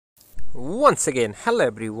Once again, hello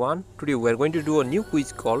everyone. Today we are going to do a new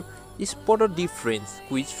quiz called Spot a Difference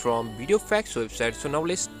quiz from Videofacts website. So now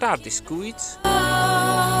let's start this quiz. I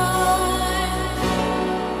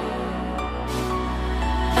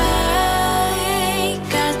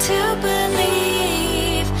got to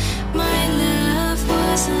believe my love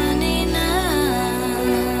wasn't enough.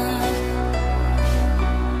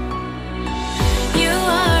 You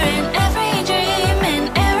are in every dream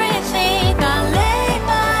and everything I lay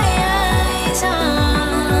my eyes on.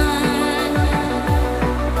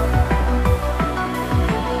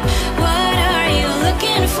 What are you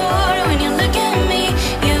looking for when you look at me?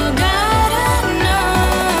 You gotta know.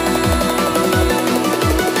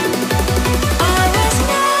 I was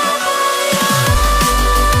never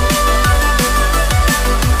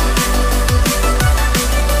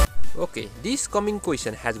Okay, this coming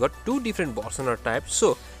question has got two different versions or types,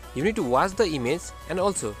 so you need to watch the image and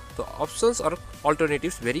also the options or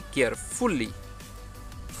alternatives very carefully.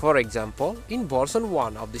 For example, in version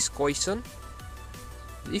 1 of this question,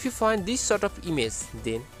 if you find this sort of image,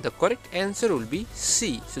 then the correct answer will be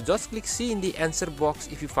C. So just click C in the answer box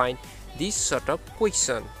if you find this sort of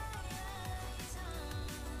question.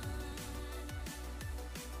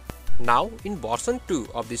 Now in version 2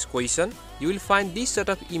 of this question, you will find this sort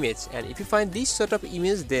of image, and if you find this sort of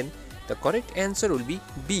image, then the correct answer will be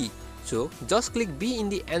B. So just click B in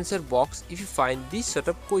the answer box if you find this sort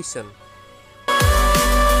of question.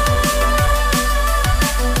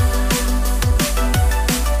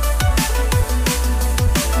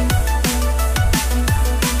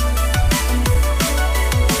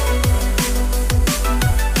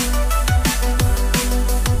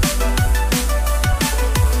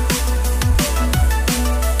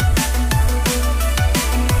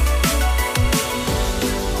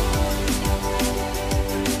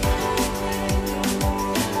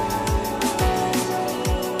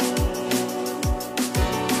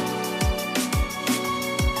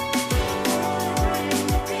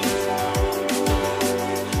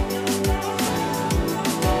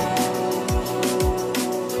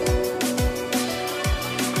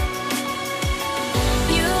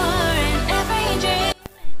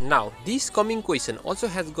 Now this coming question also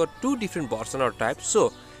has got two different versions or types,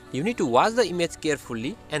 so you need to watch the image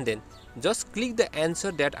carefully and then just click the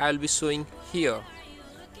answer that I will be showing here.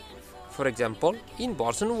 For example, in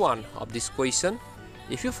version 1 of this question,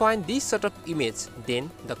 if you find this sort of image,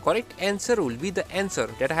 then the correct answer will be the answer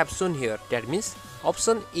that I have shown here, that means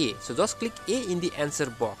option A. So just click A in the answer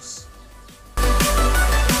box.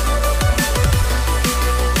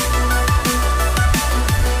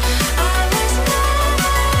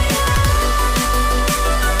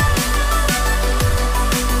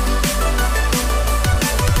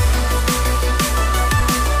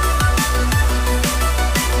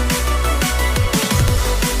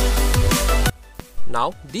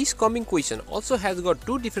 Now this coming question also has got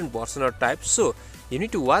two different versions or types, so you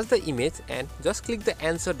need to watch the image and just click the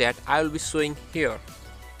answer that I will be showing here.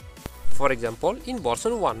 For example, in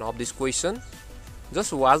version 1 of this question,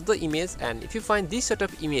 just watch the image, and if you find this sort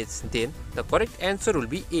of image, then the correct answer will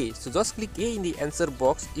be A. So just click A in the answer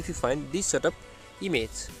box if you find this sort of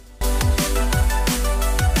image.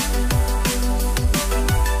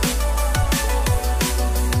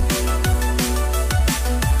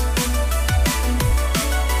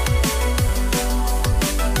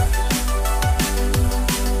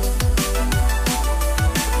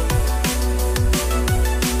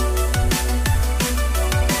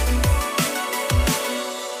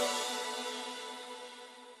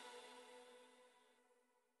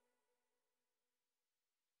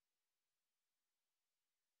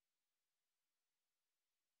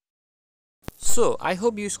 So I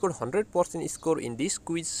hope you scored 100% score in this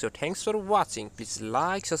quiz. So thanks for watching. Please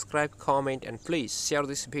like, subscribe, comment and please share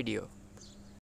this video.